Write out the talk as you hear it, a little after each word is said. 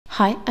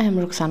Hi, I am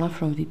Roxana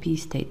from VP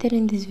Estate, and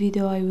in this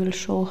video I will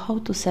show how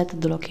to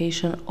set the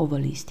location of a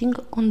listing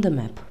on the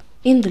map.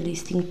 In the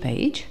listing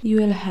page, you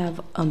will have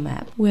a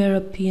map where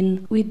a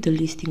pin with the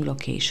listing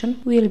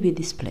location will be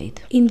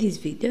displayed. In this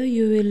video,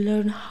 you will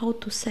learn how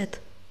to set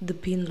the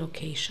pin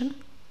location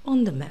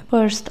on the map.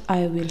 First,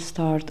 I will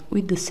start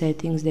with the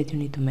settings that you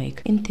need to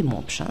make in Theme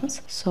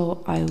Options.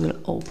 So I will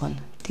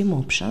open Theme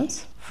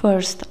Options.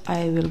 First,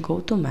 I will go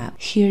to Map.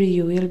 Here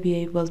you will be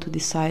able to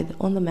decide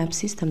on the map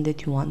system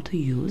that you want to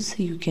use.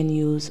 You can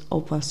use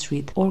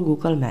OpenStreet or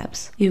Google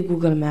Maps. If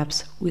Google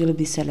Maps will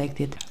be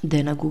selected,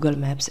 then a Google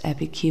Maps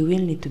API key will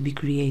need to be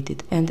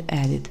created and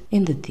added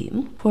in the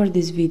theme. For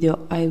this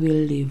video, I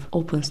will leave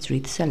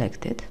OpenStreet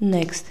selected.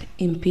 Next,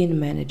 in Pin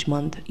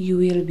Management, you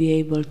will be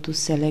able to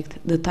select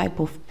the type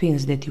of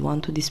pins that you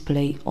want to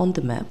display on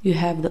the map. You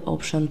have the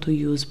option to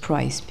use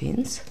price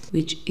pins,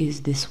 which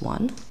is this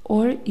one,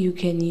 or you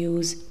can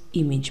use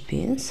image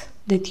pins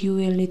that you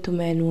will need to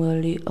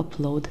manually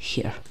upload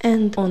here.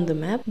 And on the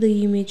map,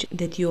 the image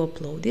that you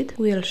uploaded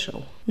will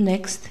show.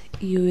 Next,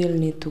 you will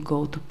need to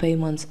go to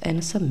Payments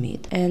and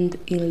Submit, and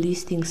in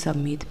Listing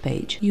Submit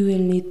page, you will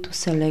need to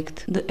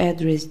select the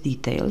address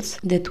details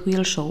that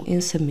will show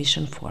in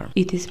submission form.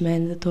 It is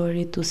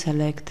mandatory to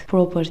select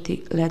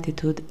property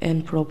latitude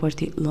and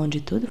property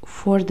longitude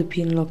for the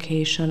pin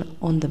location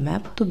on the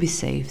map to be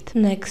saved.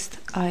 Next,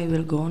 I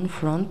will go on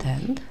front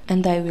end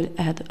and I will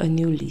add a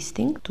new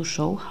listing to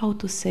show how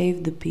to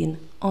save the pin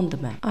on the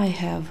map. I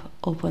have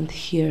opened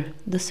here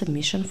the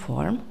submission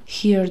form.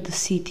 Here the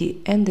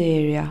city and the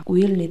area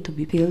will need to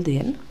be filled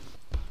in.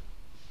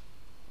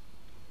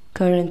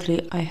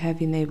 Currently I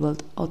have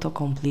enabled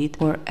autocomplete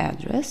for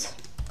address.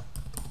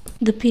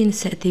 The pin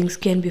settings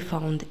can be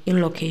found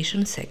in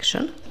location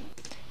section.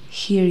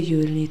 Here you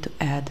will need to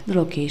add the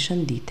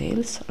location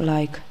details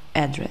like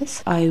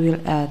address. I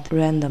will add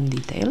random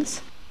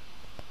details.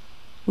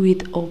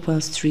 With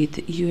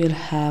OpenStreet, you will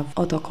have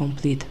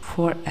autocomplete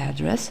for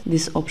address.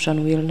 This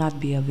option will not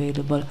be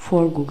available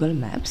for Google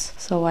Maps.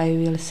 So I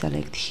will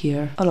select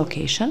here a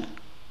location.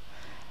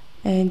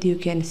 And you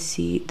can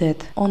see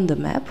that on the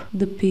map,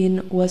 the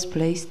pin was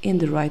placed in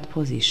the right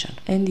position.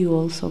 And you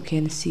also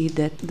can see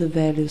that the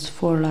values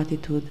for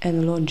latitude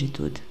and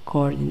longitude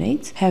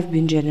coordinates have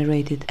been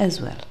generated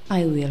as well.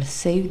 I will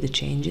save the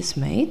changes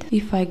made.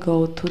 If I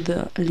go to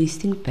the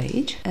listing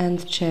page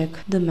and check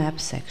the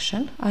map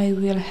section, I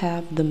will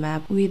have the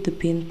map with the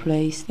pin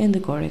placed in the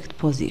correct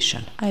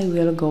position. I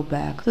will go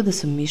back to the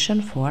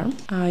submission form.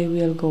 I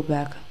will go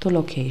back to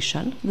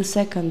location. The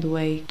second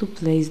way to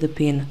place the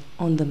pin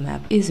on the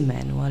map is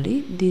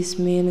manually. This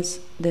means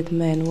that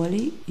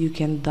manually you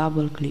can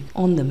double click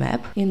on the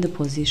map in the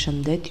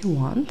position that you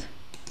want,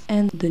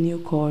 and the new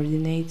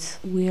coordinates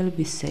will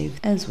be saved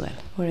as well.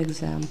 For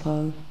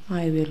example,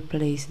 I will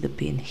place the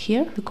pin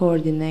here. The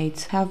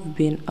coordinates have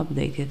been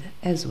updated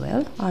as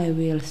well. I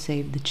will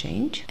save the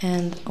change,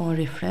 and on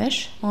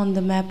refresh on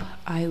the map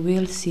I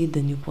will see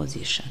the new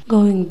position.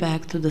 Going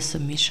back to the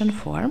submission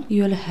form,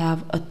 you will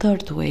have a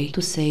third way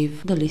to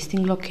save the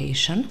listing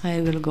location. I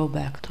will go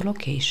back to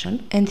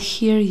location, and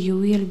here you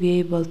will be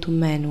able to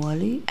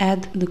manually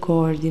add the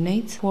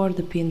coordinates for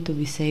the pin to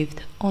be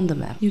saved on the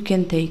map. You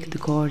can take the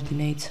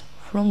coordinates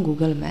from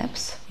Google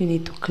Maps. You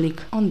need to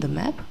click on the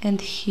map, and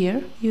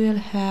here you will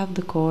have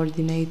the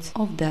coordinates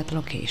of that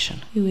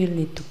location. You will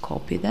need to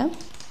copy them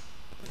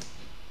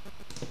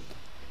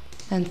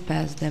and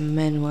paste them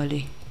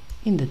manually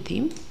in the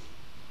theme.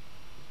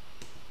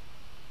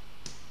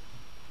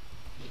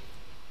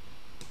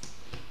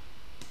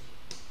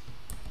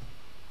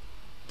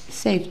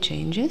 Save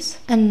changes,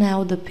 and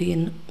now the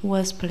pin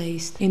was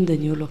placed in the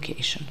new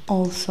location.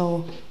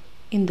 Also,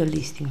 in the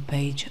listing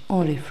page,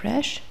 on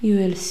refresh, you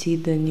will see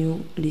the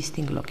new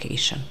listing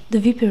location. The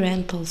VP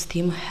Rentals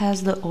team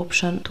has the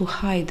option to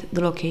hide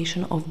the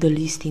location of the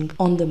listing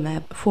on the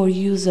map for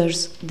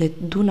users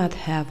that do not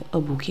have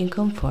a booking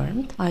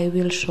confirmed. I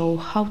will show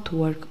how to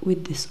work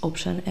with this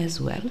option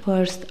as well.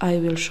 First, I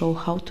will show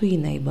how to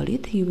enable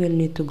it. You will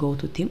need to go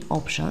to Theme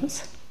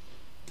Options,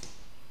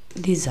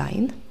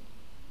 Design,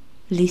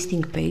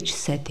 Listing Page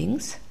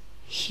Settings.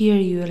 Here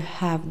you will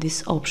have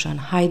this option,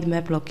 hide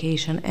map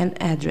location and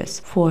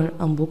address for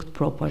unbooked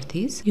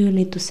properties. You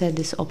need to set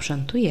this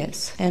option to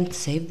yes and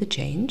save the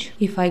change.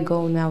 If I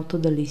go now to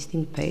the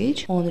listing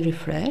page, on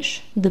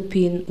refresh, the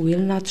pin will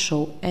not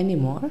show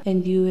anymore,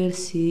 and you will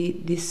see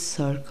this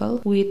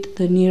circle with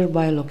the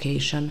nearby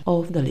location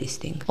of the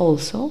listing.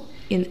 Also,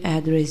 in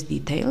address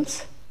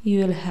details,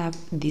 you will have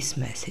this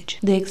message.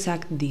 The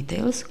exact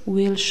details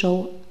will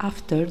show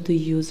after the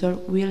user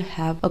will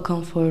have a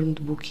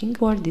confirmed booking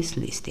for this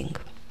listing.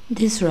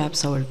 This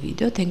wraps our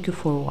video. Thank you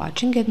for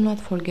watching, and do not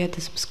forget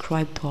to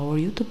subscribe to our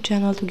YouTube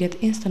channel to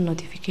get instant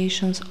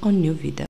notifications on new videos.